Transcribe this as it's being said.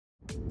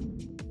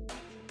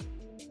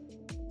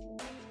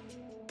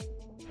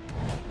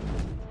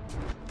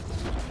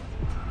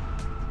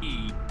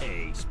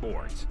EA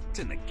Sports. It's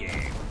in the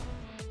game.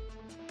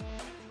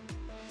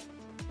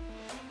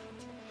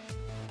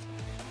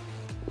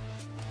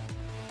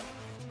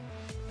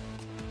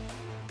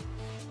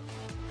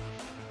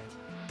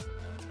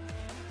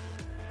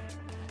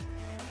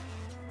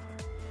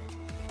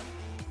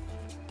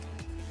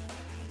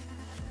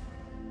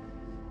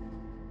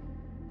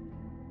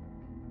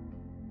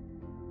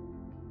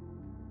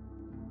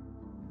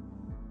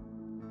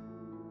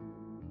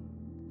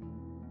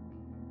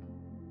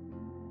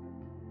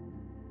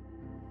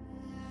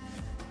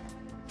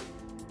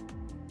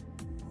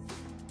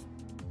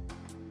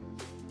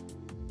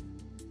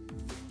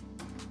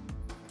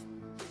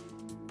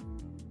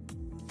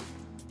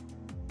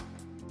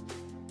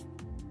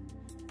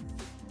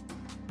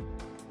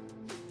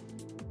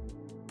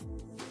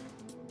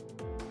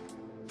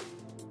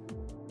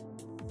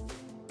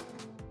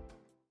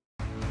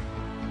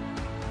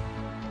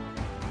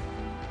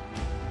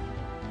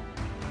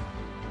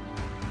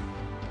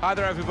 Hi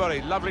there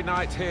everybody, lovely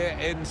night here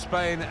in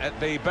Spain at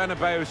the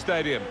Bernabeu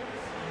Stadium.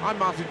 I'm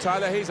Martin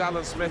Tyler, he's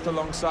Alan Smith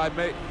alongside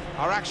me.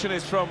 Our action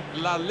is from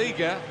La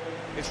Liga.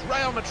 It's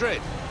Real Madrid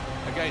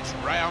against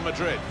Real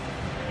Madrid.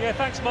 Yeah,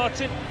 thanks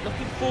Martin.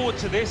 Looking forward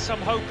to this.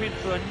 I'm hoping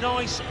for a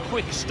nice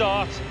quick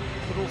start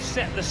that will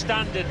set the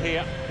standard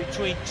here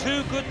between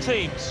two good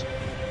teams.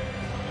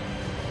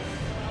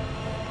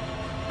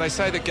 They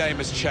say the game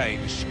has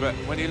changed, but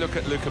when you look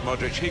at Luka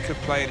Modric, he could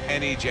play in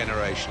any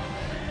generation.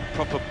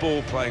 Proper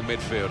ball-playing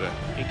midfielder.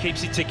 He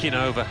keeps it ticking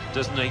over,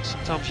 doesn't he?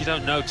 Sometimes you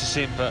don't notice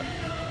him, but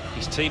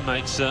his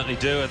teammates certainly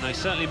do, and they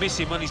certainly miss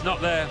him when he's not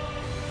there.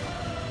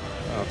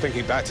 Well,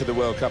 thinking back to the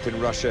World Cup in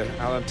Russia,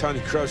 Alan, Toni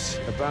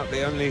Kroos, about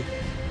the only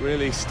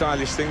really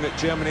stylish thing that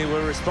Germany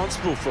were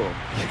responsible for.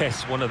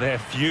 Yes, one of their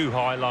few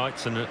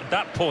highlights, and at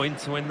that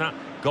point, when that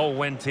goal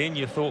went in,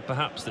 you thought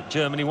perhaps that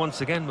Germany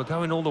once again were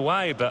going all the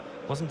way, but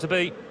wasn't to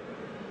be.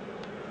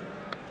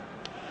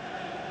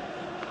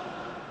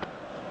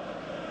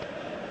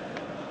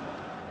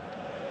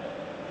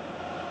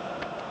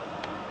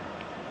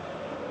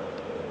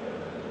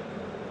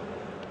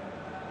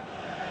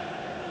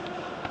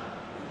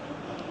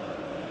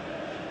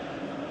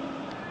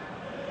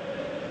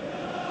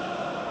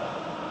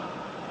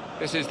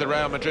 This is the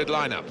Real Madrid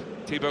lineup.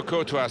 Thibaut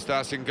Courtois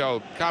starts in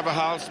goal.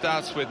 Carvajal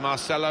starts with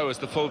Marcelo as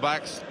the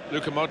fullbacks.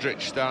 Luka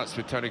Modric starts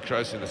with Toni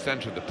Kroos in the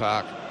centre of the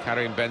park.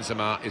 Karim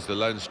Benzema is the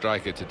lone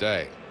striker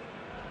today.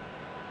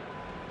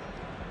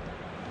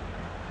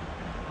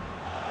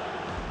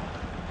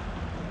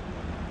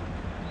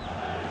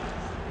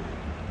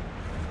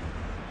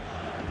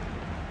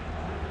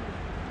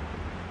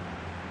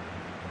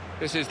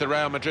 This is the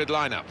Real Madrid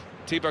lineup.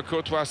 Thibaut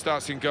Courtois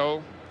starts in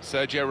goal.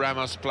 Sergio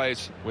Ramos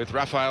plays with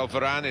Rafael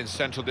Varane in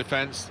central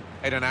defence.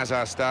 Eden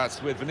Hazard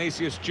starts with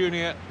Vinicius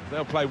Junior.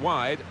 They'll play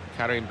wide.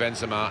 Karim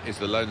Benzema is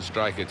the lone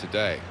striker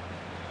today.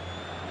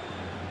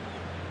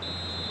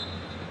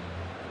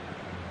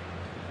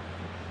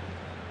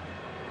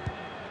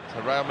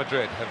 So Real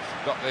Madrid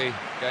have got the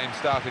game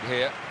started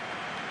here.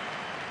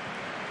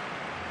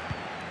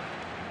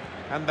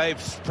 And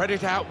they've spread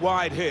it out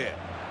wide here.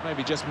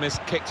 Maybe just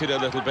kicked it a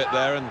little bit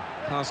there, and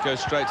pass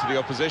goes straight to the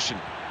opposition.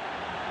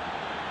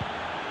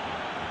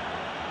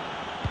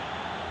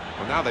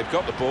 Well, now they've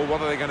got the ball,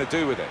 what are they going to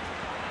do with it?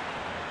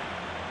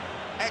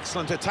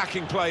 Excellent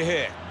attacking play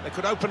here. They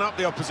could open up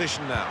the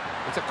opposition now.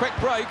 It's a quick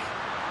break.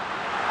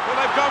 Well,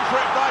 they've gone for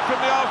it right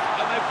from the off,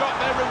 and they've got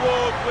their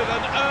reward with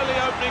an early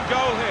opening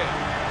goal here.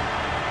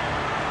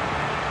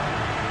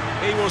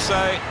 He will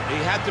say he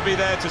had to be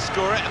there to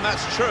score it, and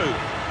that's true.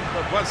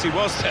 But once he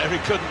was there, he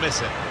couldn't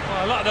miss it.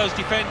 Well, a lot of those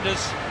defenders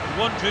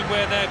wondering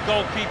where their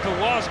goalkeeper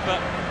was, but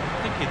I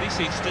think in this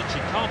instance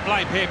you can't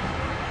blame him.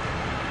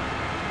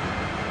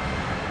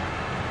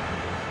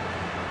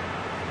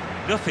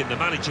 Nothing the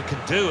manager can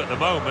do at the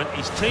moment.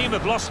 His team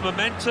have lost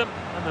momentum,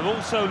 and they're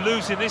also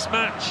losing this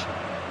match.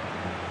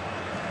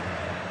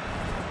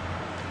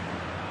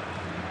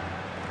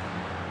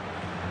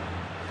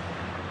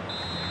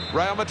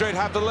 Real Madrid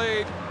have the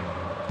lead.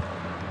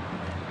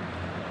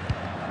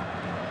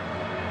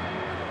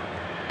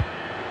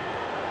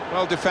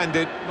 Well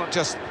defended, not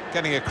just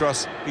getting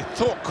across, he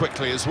thought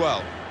quickly as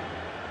well.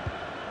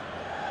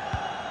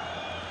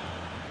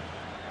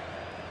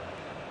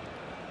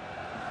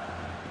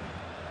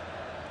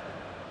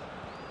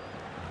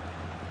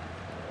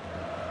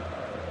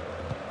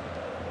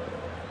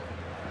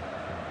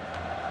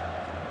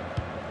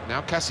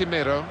 Now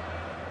Casemiro.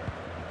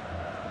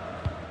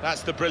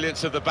 That's the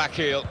brilliance of the back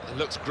heel. It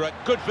looks great.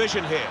 Good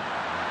vision here.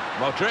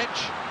 Modric,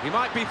 he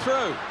might be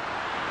through.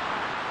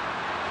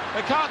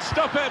 They can't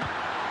stop him.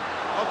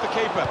 Off the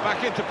keeper,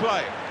 back into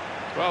play.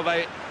 Well,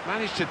 they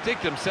managed to dig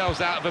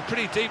themselves out of a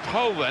pretty deep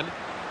hole then.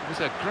 It was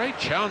a great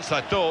chance, I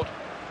thought,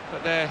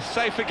 but they're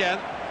safe again.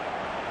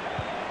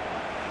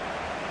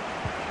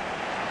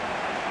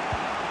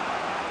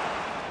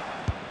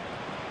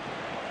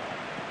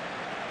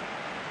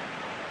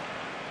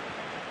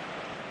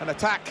 An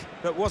attack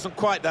that wasn't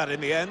quite that in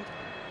the end.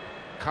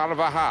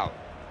 Carvajal.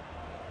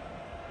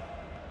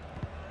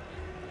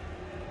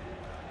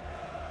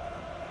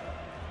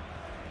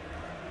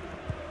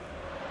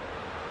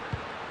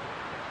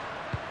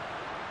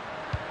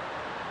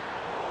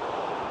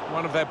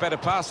 One of their better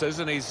passes,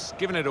 and he's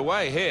given it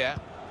away here.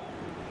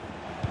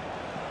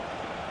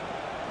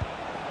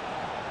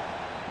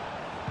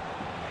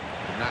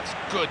 And that's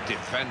good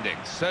defending.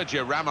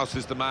 Sergio Ramos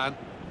is the man.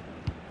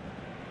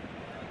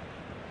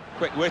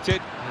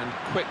 Quick-witted and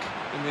quick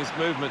in his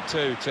movement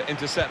too to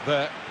intercept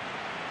there.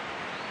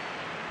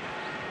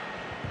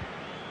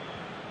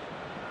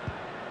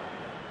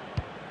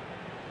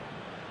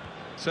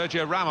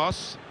 Sergio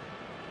Ramos.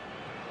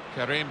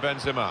 Karim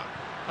Benzema.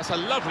 That's a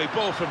lovely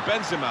ball from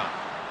Benzema.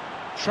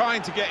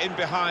 Trying to get in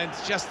behind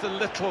just a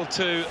little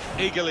too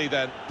eagerly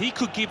then. He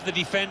could give the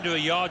defender a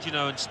yard, you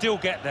know, and still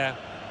get there.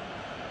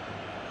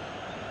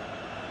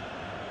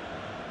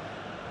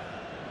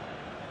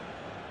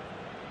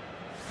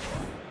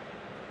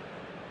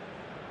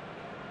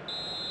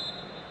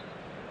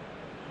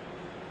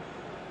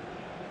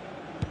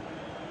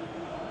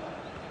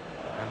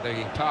 And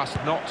the pass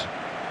not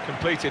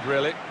completed,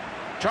 really.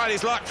 Tried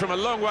his luck from a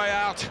long way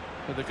out,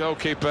 but the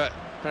goalkeeper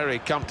very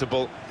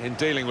comfortable in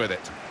dealing with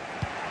it.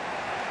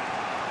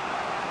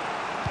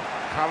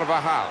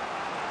 Carvajal.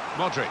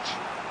 Modric.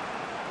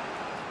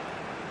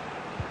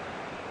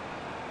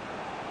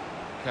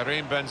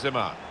 Karim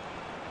Benzema.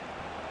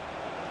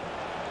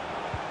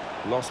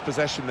 Lost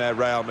possession there,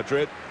 Real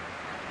Madrid.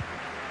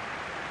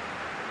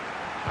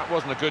 That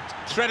wasn't a good...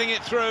 Threading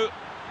it through.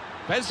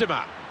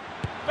 Benzema.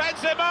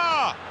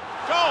 Benzema!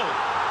 Goal!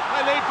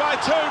 They lead by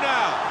 2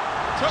 now.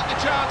 Took the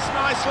chance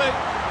nicely,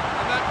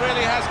 and that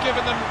really has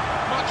given them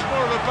much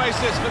more of a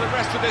basis for the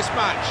rest of this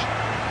match.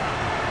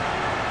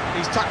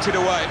 He's tucked it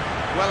away,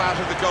 well out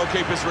of the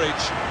goalkeeper's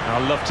reach.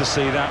 I love to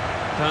see that.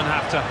 Don't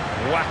have to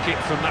whack it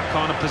from that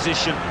kind of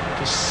position.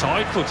 Just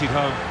side-footed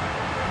home.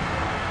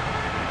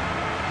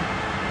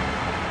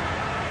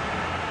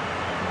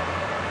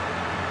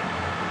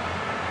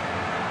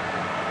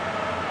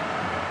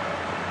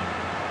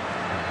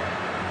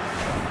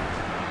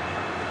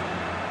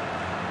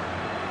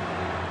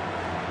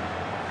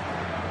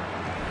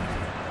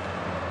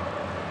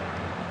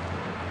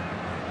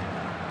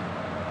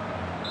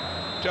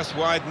 Just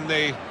widen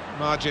the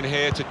margin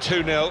here to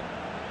 2-0.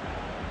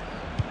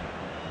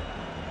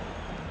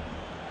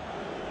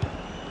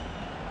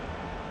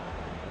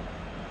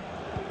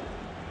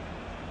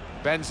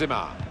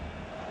 Benzema.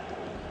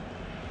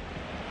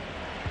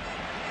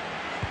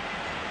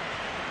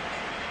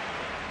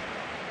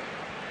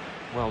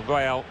 Well,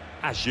 Real,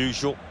 as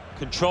usual,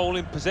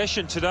 controlling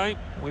possession today.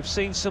 We've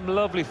seen some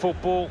lovely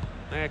football.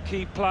 Their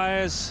key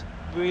players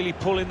really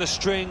pulling the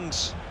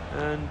strings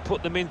and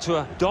put them into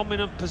a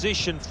dominant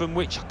position from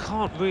which I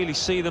can't really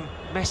see them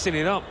messing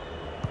it up.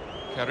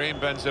 Karim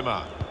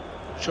Benzema.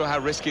 Not sure how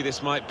risky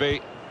this might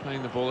be,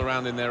 playing the ball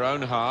around in their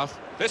own half.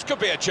 This could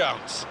be a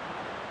chance.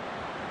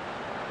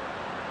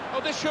 Oh,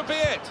 this should be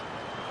it.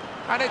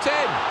 And it's in,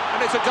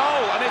 and it's a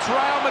goal, and it's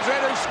Real Madrid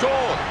who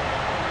scored.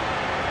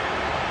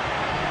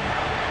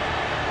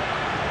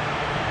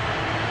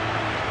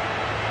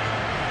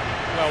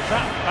 Well,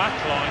 that back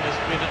line has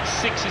been at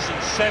 6s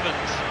and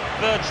 7s.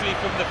 Virtually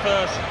from the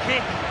first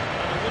kick,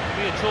 and I wouldn't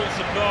be at all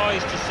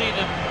surprised to see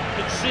them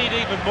concede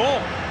even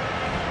more.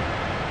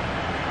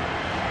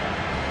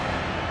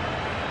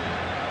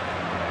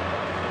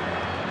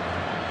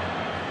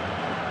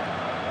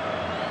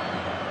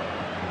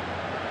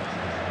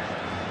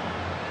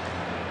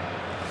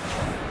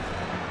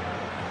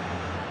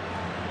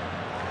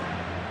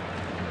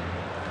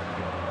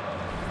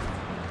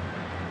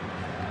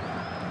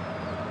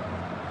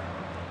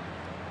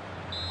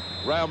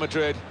 Real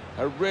Madrid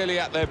are really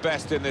at their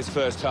best in this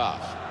first half.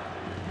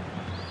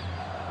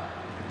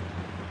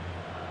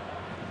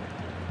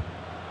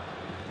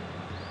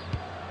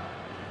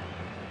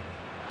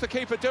 What's the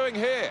keeper doing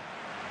here?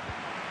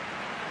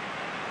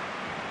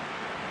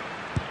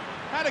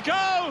 Had a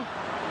go!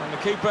 And the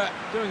keeper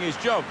doing his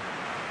job.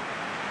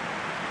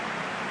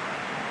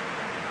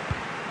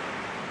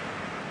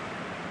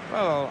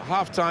 Well,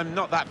 half-time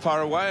not that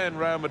far away, and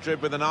Real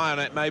Madrid with an eye on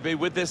it maybe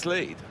with this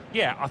lead.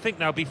 Yeah, I think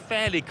they'll be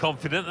fairly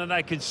confident that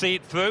they can see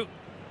it through.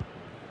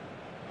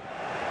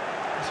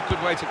 It's a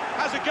good way to...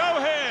 Has a go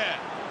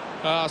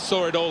here!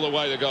 Saw it all the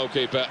way, the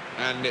goalkeeper,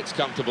 and it's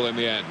comfortable in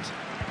the end.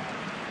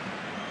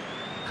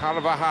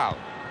 Carvajal.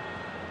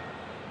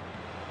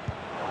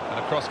 And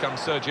across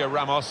comes Sergio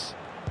Ramos.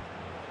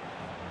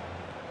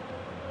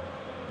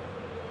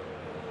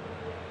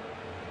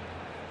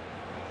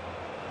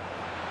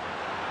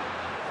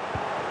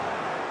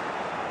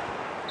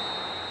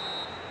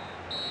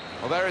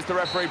 Well, there is the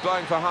referee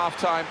blowing for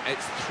half-time.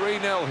 It's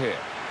 3-0 here.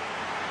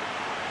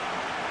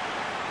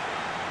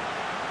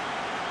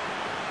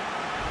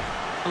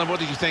 And what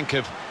did you think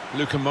of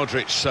Luka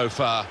Modric so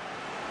far,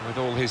 with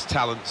all his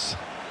talents?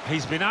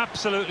 He's been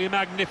absolutely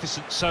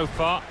magnificent so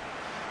far,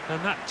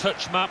 and that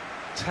touch map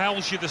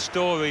tells you the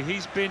story.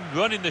 He's been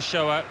running the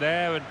show out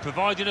there and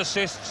providing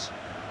assists.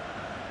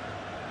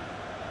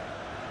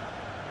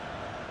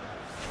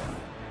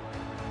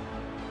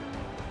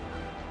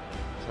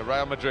 So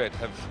Real Madrid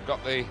have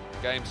got the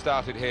game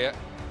started here.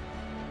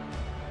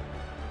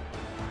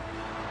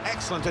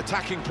 Excellent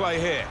attacking play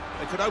here.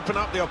 They could open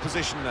up the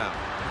opposition now.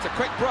 It's a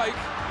quick break.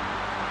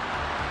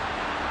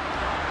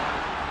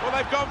 Well,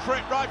 they've gone for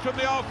it right from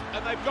the off,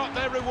 and they've got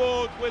their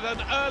reward with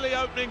an early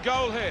opening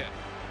goal here.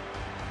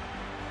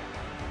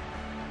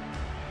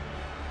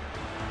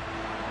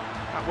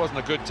 That wasn't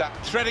a good tap.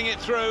 Threading it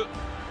through.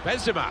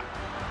 Benzema.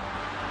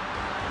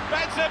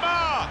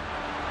 Benzema!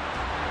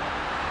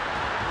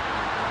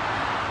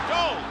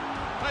 Goal!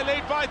 They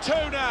lead by 2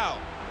 now.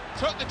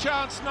 Took the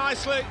chance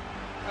nicely,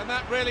 and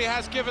that really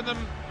has given them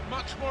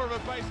much more of a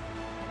base.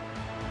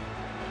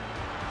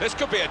 This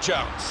could be a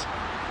chance.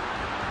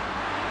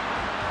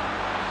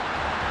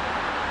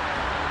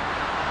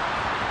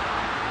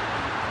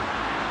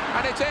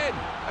 And it's in,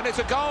 and it's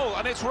a goal,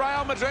 and it's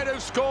Real Madrid who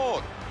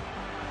scored.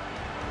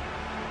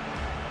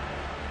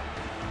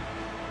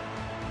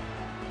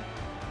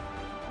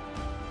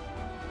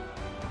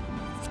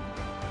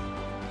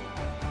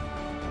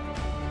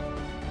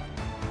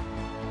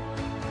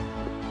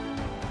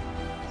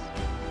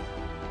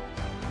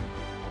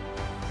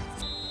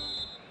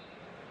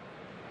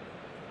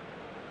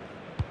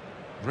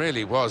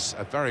 Really was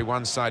a very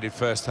one-sided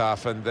first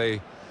half, and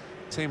the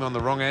team on the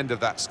wrong end of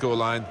that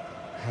scoreline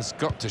has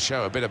got to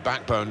show a bit of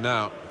backbone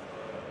now.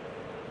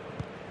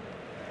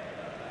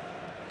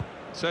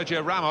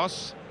 Sergio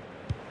Ramos.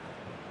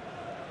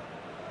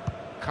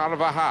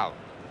 Carvajal.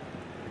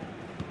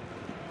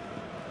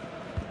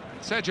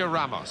 Sergio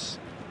Ramos.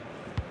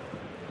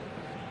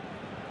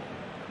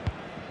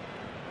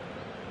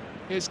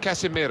 Here's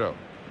Casemiro.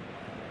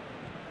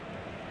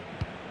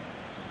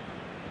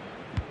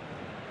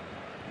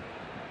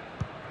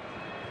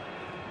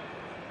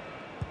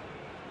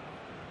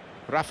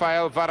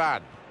 Rafael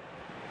Varane.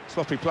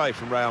 Sloppy play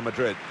from Real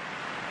Madrid.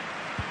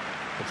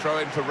 The throw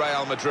in for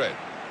Real Madrid.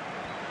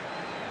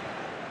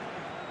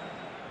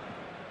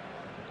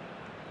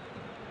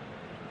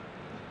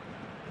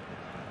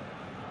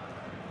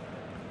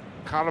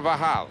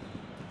 Carvajal.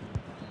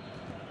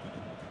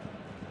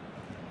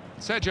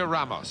 Sergio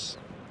Ramos.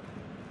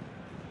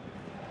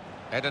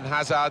 Eden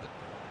Hazard.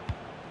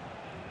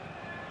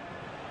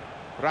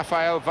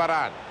 Rafael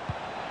Varane.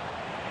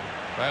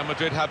 Real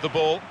Madrid have the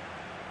ball.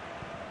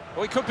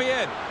 Oh, he could be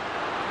in.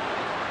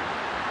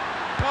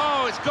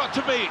 Oh, it's got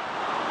to be.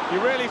 You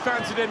really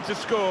fancied him to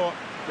score,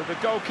 but the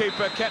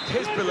goalkeeper kept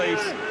his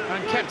beliefs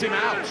and kept him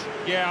out.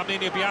 Yeah, I mean,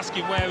 he'll be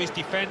asking where his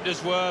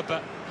defenders were,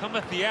 but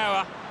cometh the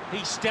hour.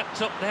 He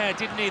stepped up there,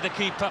 didn't he, the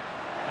keeper?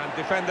 And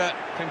defender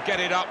can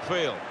get it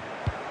upfield.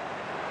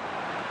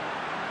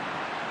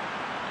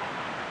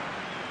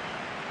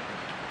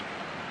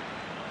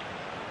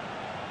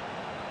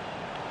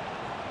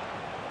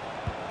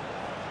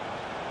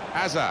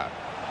 Hazard.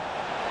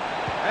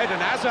 Eden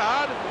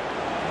Hazard.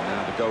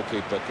 Now the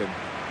goalkeeper can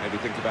maybe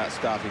think about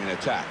starting an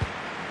attack.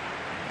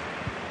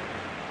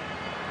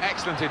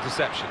 Excellent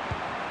interception.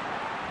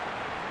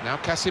 Now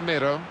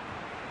Casemiro.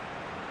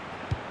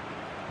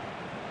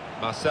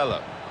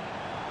 Marcelo.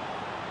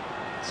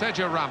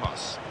 Sergio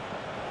Ramos.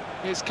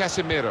 Here's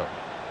Casemiro.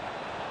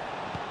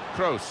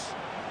 Kroos.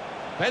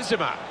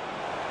 Benzema.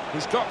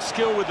 He's got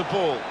skill with the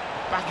ball,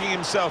 backing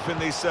himself in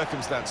these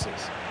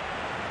circumstances.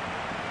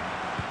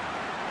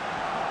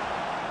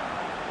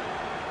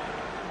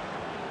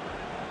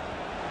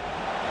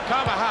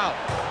 Carvajal,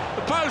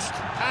 the post,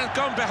 and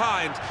gone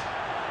behind.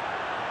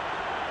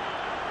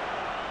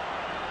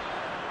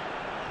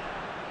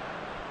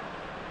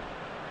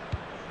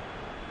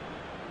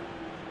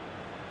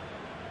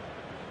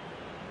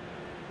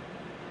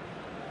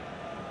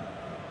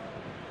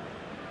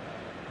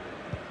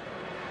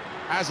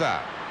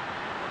 Hazard.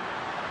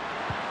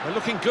 They're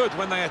looking good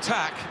when they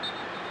attack.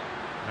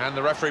 And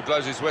the referee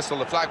blows his whistle.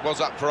 The flag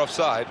was up for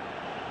offside.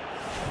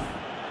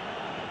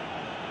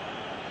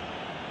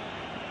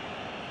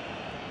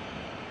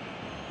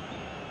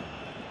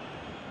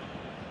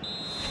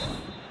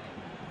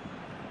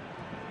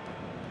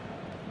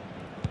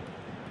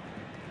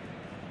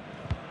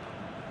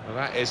 Well,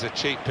 that is a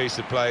cheap piece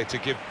of play to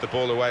give the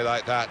ball away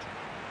like that.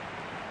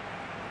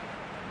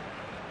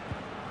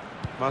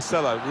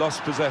 Marcelo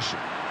lost possession.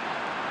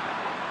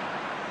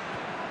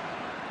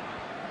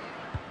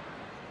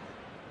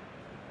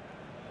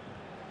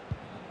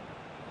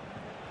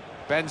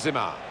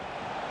 Benzema.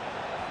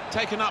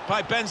 Taken up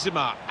by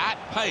Benzema at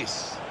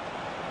pace.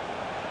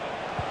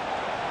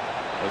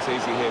 It's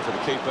easy here for the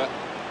keeper.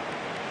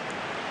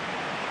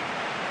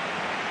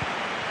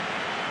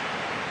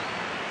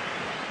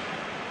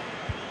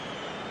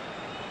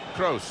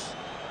 Kroos.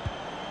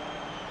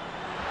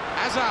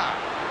 Hazard.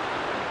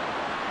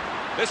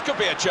 This could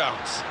be a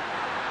chance.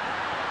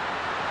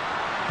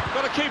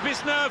 Got to keep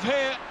his nerve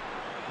here.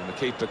 And the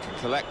keeper can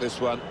collect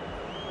this one.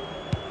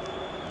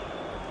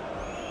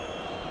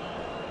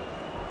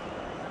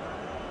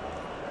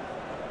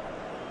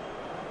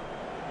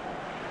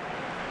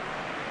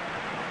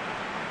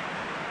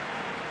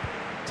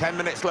 Ten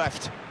minutes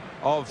left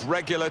of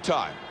regular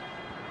time.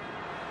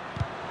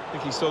 I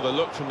think he saw the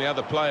look from the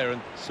other player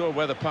and saw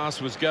where the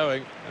pass was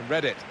going and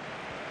read it.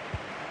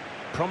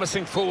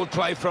 Promising forward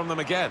play from them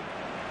again.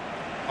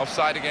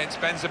 Offside against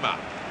Benzema.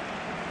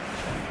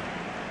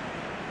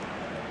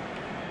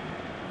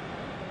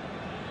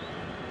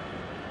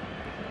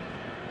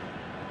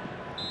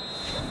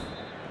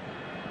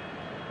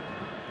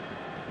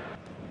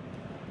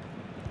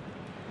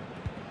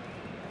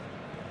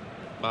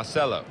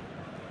 Marcelo.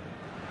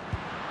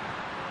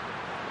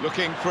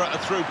 Looking for a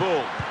through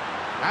ball.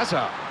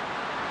 Hazard.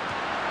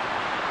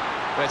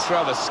 It's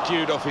rather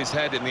skewed off his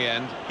head in the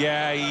end.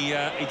 Yeah,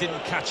 he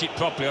didn't catch it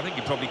properly. I think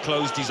he probably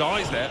closed his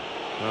eyes there.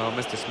 Well,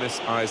 Mr. Smith's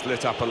eyes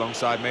lit up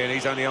alongside me, and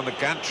he's only on the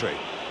gantry.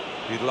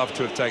 He'd love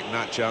to have taken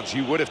that chance.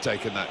 You would have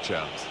taken that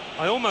chance.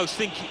 I almost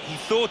think he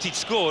thought he'd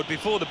scored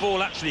before the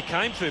ball actually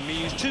came to him.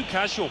 He was too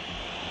casual.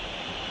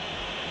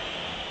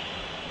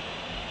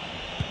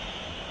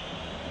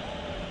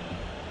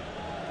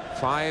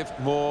 Five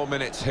more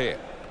minutes here.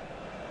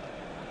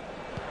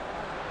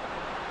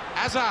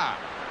 Hazard.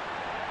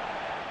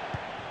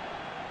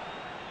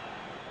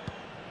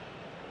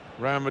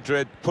 Real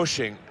Madrid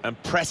pushing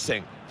and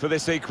pressing for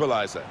this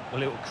equaliser.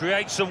 Well, it will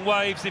create some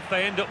waves if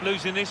they end up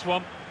losing this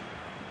one.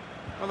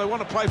 Well, they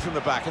want to play from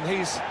the back, and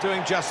he's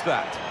doing just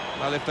that.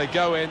 Well, if they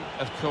go in,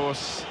 of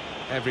course,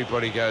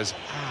 everybody goes,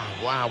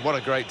 wow, what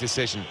a great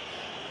decision.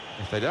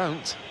 If they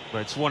don't...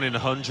 Well, it's 1 in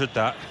 100,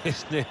 that,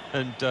 isn't it?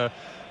 And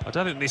I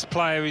don't think this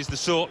player is the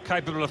sort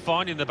capable of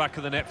finding the back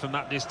of the net from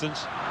that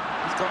distance.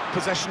 He's got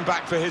possession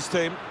back for his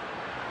team.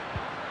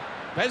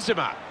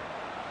 Benzema.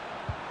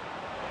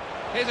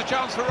 Here's a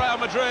chance for Real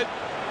Madrid.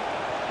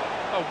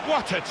 Oh,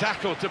 what a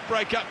tackle to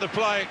break up the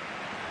play.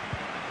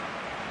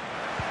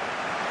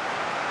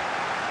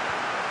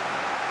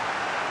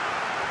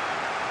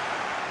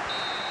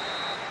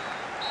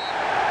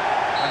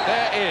 And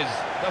there is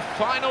the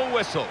final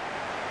whistle.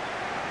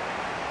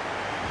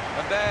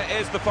 And there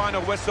is the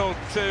final whistle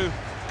to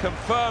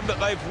confirm that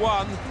they've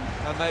won.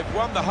 And they've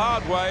won the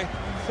hard way.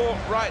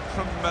 Fought right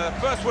from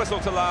first whistle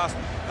to last,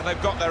 and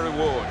they've got their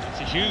reward.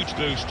 It's a huge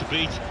boost to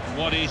beat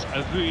what is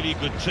a really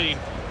good team,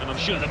 and I'm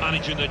sure the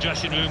manager in the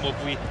dressing room will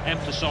be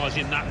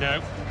emphasising that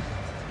now.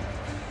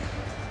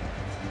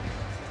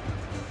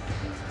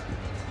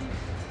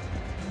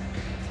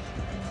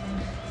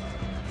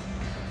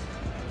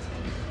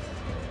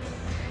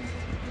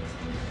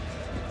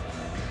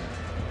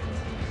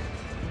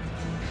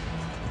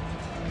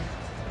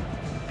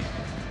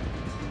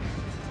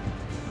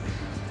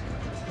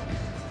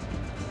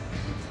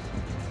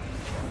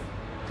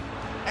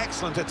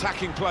 Excellent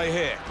attacking play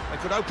here. They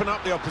could open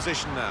up the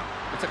opposition now.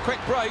 It's a quick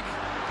break.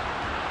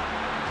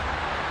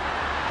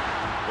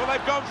 Well,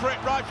 they've gone for it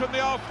right from the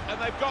off, and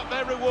they've got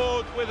their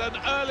reward with an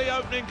early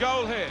opening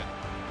goal here.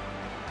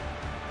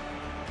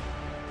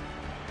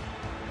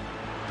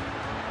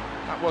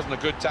 That wasn't a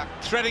good tap.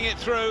 Threading it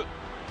through.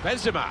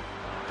 Benzema.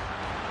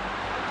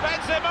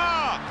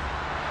 Benzema!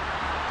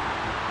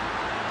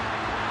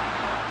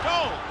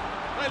 Goal!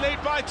 They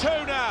lead by 2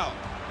 now.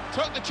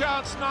 Took the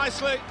chance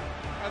nicely.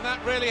 And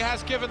that really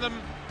has given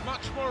them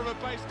much more of a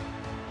base.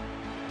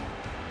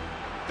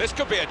 This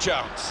could be a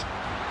chance.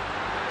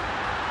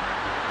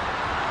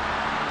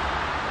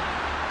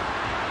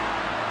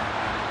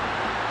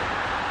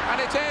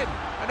 And it's in,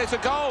 and it's a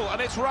goal, and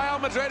it's Real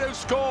Madrid who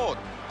scored.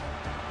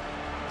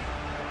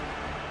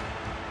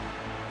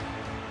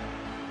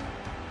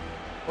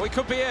 Oh, he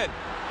could be in.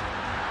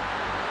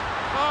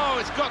 Oh,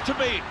 it's got to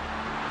be.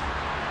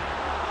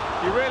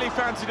 You really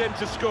fancied him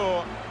to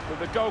score, but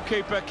the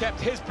goalkeeper kept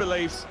his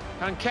beliefs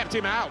and kept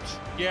him out.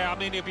 Yeah, I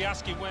mean, he'll be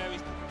asking where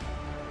he's...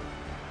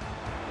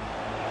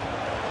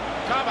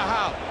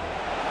 Carvajal.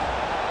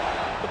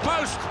 The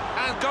post,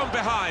 and gone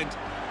behind.